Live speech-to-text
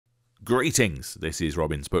Greetings, this is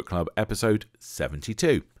Robin's Book Club, episode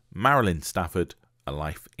 72, Marilyn Stafford, A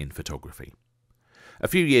Life in Photography. A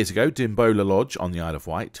few years ago, Dimbola Lodge on the Isle of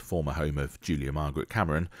Wight, former home of Julia Margaret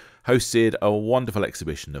Cameron, hosted a wonderful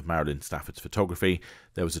exhibition of Marilyn Stafford's photography.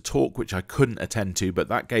 There was a talk which I couldn't attend to, but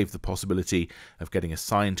that gave the possibility of getting a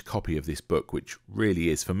signed copy of this book, which really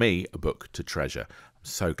is, for me, a book to treasure. I'm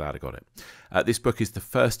so glad I got it. This book is the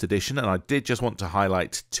first edition, and I did just want to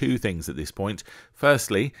highlight two things at this point.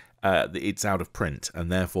 Firstly, it's out of print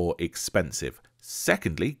and therefore expensive.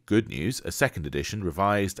 Secondly, good news, a second edition,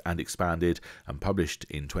 revised and expanded and published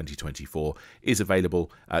in 2024, is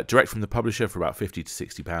available direct from the publisher for about £50 to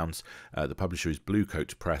 £60. The publisher is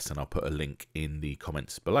Bluecoat Press, and I'll put a link in the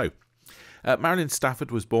comments below. Marilyn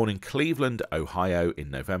Stafford was born in Cleveland, Ohio in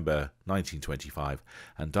November 1925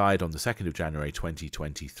 and died on the 2nd of January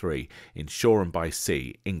 2023 in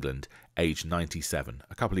Shoreham-by-Sea, England, aged 97,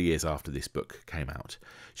 a couple of years after this book came out.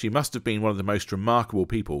 She must have been one of the most remarkable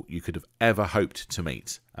people you could have ever hoped to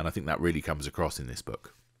meet, and I think that really comes across in this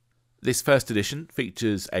book. This first edition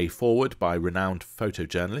features a foreword by renowned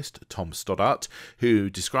photojournalist Tom Stoddart, who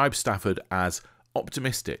describes Stafford as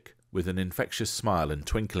optimistic, with an infectious smile and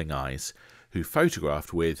twinkling eyes, who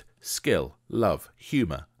photographed with skill, love,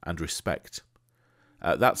 humour and respect.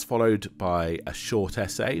 That's followed by a short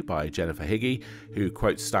essay by Jennifer Higgy, who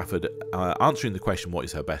quotes Stafford answering the question what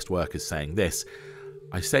is her best work as saying this: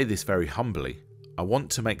 "I say this very humbly. I want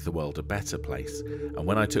to make the world a better place, and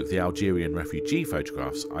when I took the Algerian refugee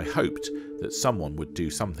photographs, I hoped that someone would do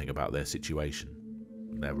something about their situation."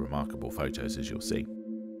 They're remarkable photos, as you'll see.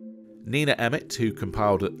 Nina Emmett, who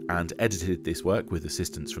compiled and edited this work with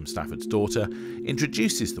assistance from Stafford's daughter,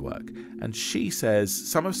 introduces the work, and she says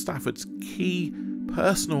some of Stafford's key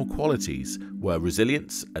personal qualities were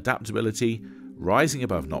resilience, adaptability, rising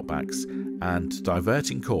above knockbacks, and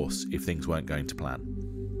diverting course if things weren't going to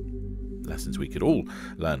plan. Lessons we could all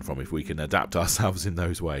learn from if we can adapt ourselves in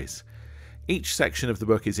those ways. Each section of the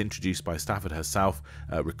book is introduced by Stafford herself,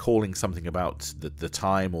 recalling something about the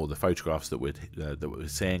time or the photographs that we're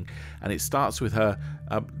seeing, and it starts with her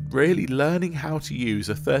really learning how to use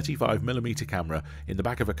a 35mm camera in the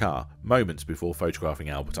back of a car moments before photographing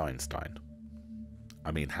Albert Einstein.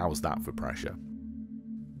 I mean, how's that for pressure?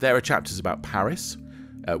 There are chapters about Paris,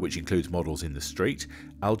 which includes models in the street,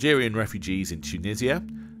 Algerian refugees in Tunisia,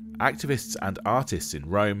 activists and artists in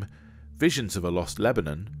Rome, visions of a lost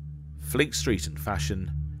Lebanon, Fleet Street and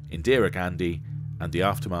fashion, Indira Gandhi, and the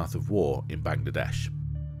aftermath of war in Bangladesh.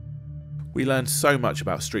 We learned so much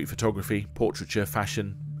about street photography, portraiture,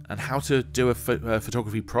 fashion, and how to do a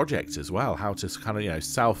photography project as well, how to kind of,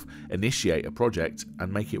 self-initiate a project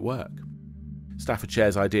and make it work. Stafford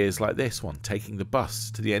shares ideas like this one, taking the bus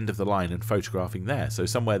to the end of the line and photographing there, so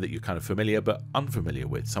somewhere that you're kind of familiar but unfamiliar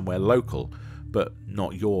with, somewhere local but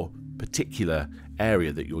not your particular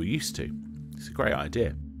area that you're used to. It's a great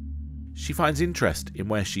idea. She finds interest in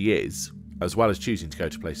where she is, as well as choosing to go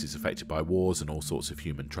to places affected by wars and all sorts of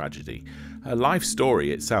human tragedy. Her life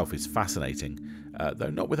story itself is fascinating, though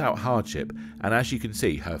not without hardship, and as you can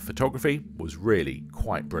see, her photography was really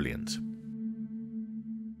quite brilliant.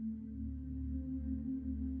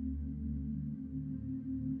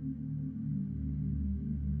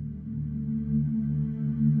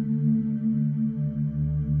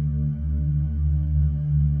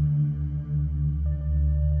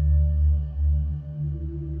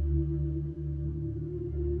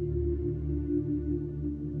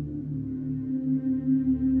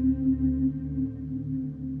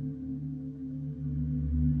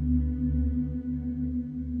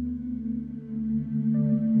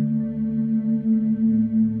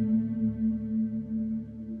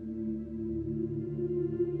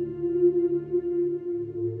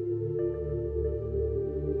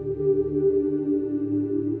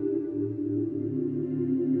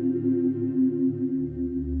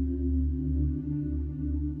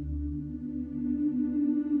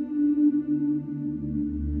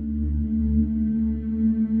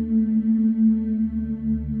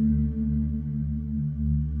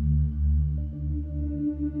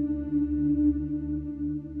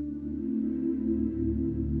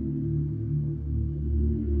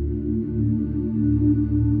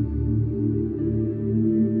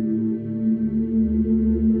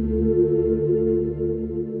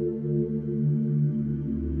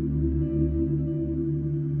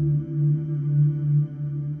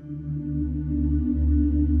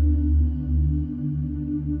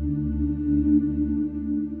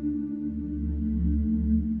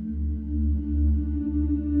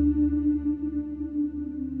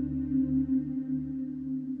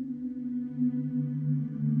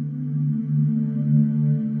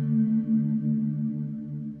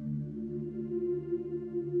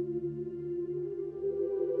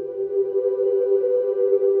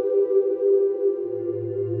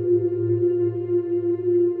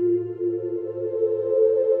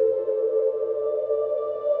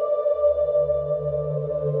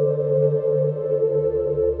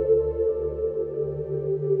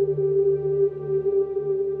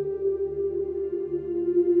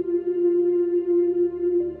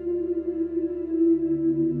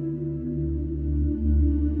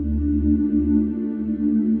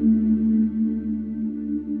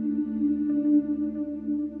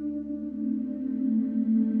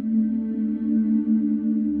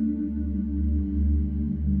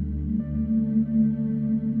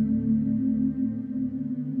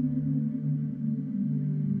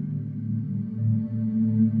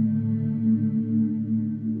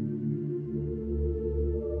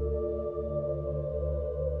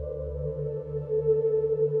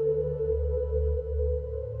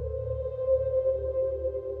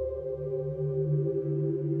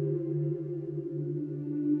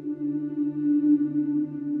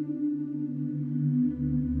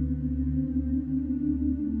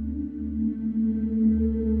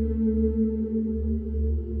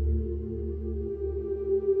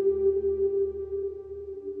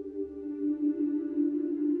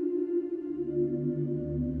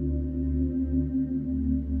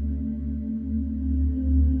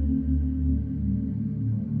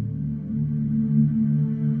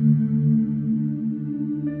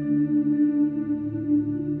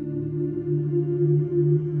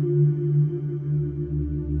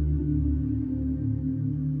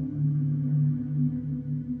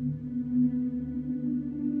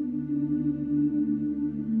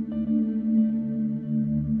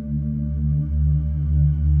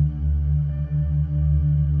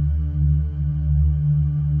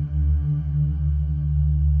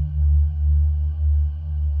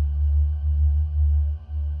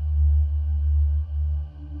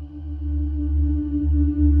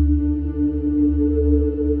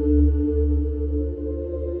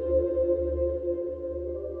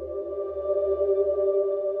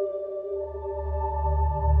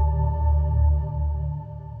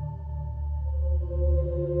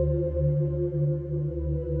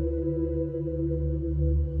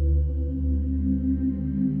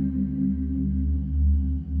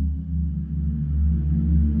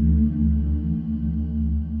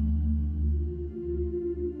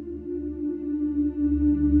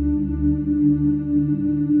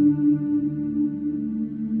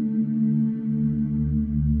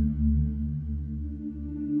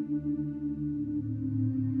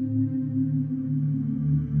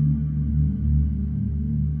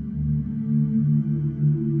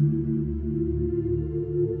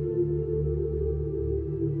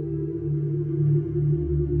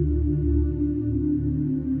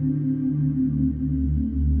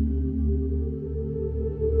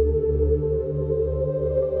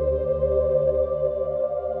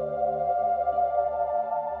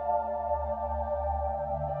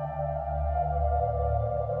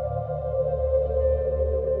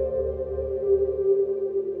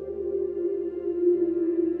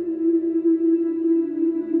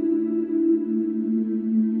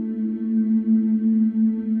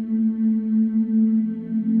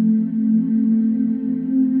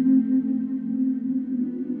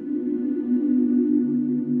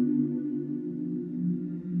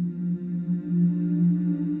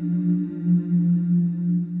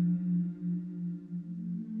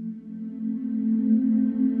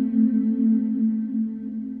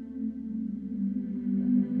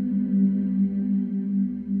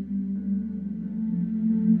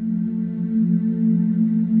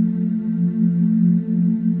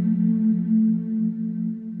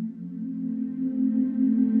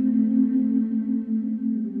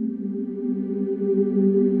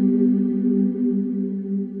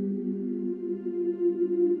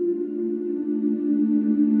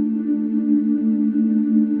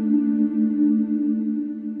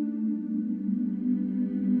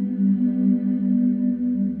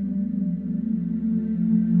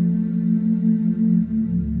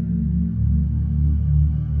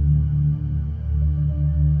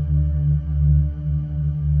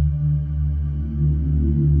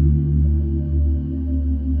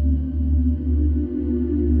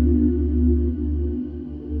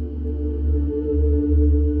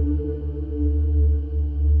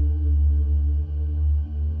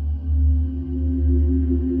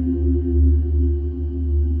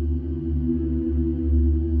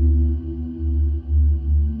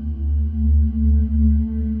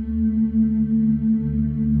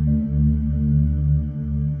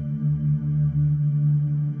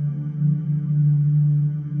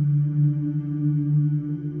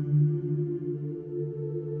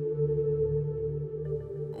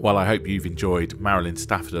 Well, I hope you've enjoyed Marilyn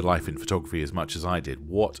Stafford, A Life in Photography, as much as I did.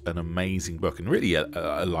 What an amazing book, and really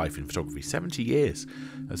a life in photography. 70 years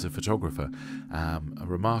as a photographer, a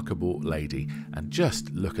remarkable lady. And just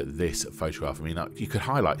look at this photograph. I mean, you could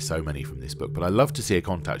highlight so many from this book, but I love to see a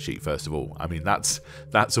contact sheet first of all. I mean, that's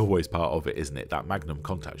always part of it, isn't it? That Magnum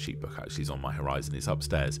contact sheet book actually is on my horizon. It's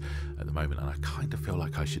upstairs at the moment, and I kind of feel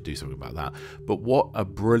like I should do something about that. But what a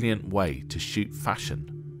brilliant way to shoot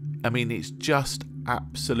fashion. I mean, it's just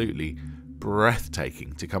absolutely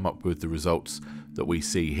breathtaking to come up with the results that we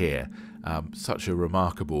see here. Such a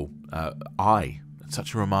remarkable eye,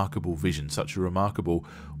 such a remarkable vision, such a remarkable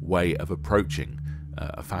way of approaching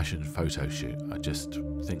a fashion photo shoot. I just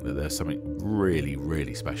think that there's something really,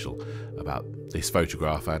 really special about this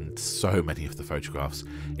photograph and so many of the photographs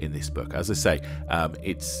in this book. As I say,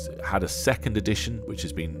 it's had a second edition which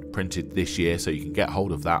has been printed this year, so you can get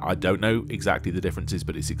hold of that. I don't know exactly the differences,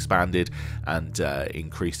 but it's expanded and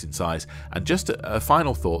increased in size. And just a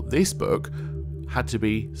final thought, this book had to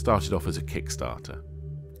be started off as a Kickstarter.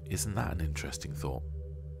 Isn't that an interesting thought?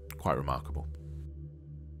 Quite remarkable.